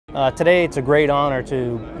Today it's a great honor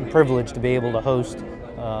and privilege to be able to host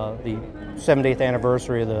the 70th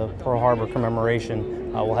anniversary of the Pearl Harbor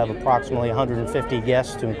commemoration. We'll have approximately 150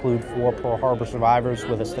 guests to include 4 Pearl Harbor survivors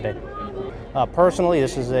with us today. Personally,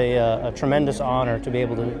 this is a tremendous honor to be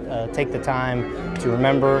able to take the time to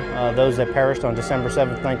remember those that perished on December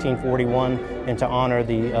 7th, 1941, and to honor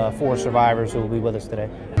the 4 survivors who will be with us today.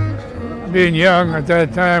 Being young at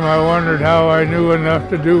that time, I wondered how I knew enough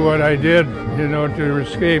to do what I did, to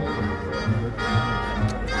escape.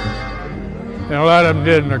 And a lot of them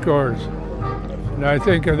didn't, of course. And I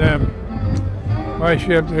think of them. My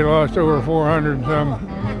ship, they lost over 400 and some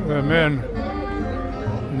men.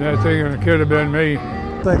 And I think it could have been me.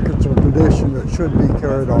 I think it's a tradition that should be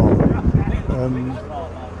carried on. And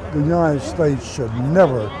the United States should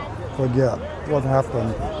never forget what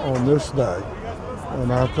happened on this day.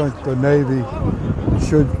 And I think the Navy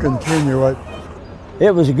should continue it.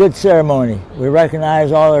 It was a good ceremony. We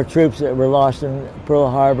recognize all our troops that were lost in Pearl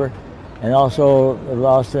Harbor and also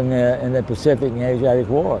lost in the Pacific and Asiatic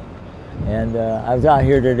War. And I was out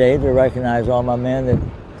here today to recognize all my men that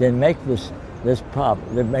didn't make this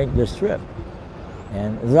trip.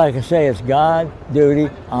 And like I say, it's God, duty,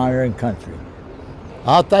 honor, and country.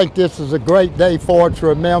 I think this is a great day for us to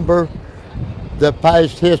remember the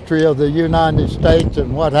past history of the United States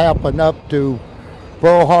and what happened up to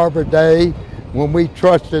Pearl Harbor Day when we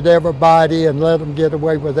trusted everybody and let them get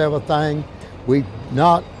away with everything. We've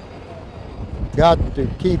not got to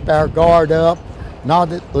keep our guard up, not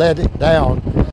let it down.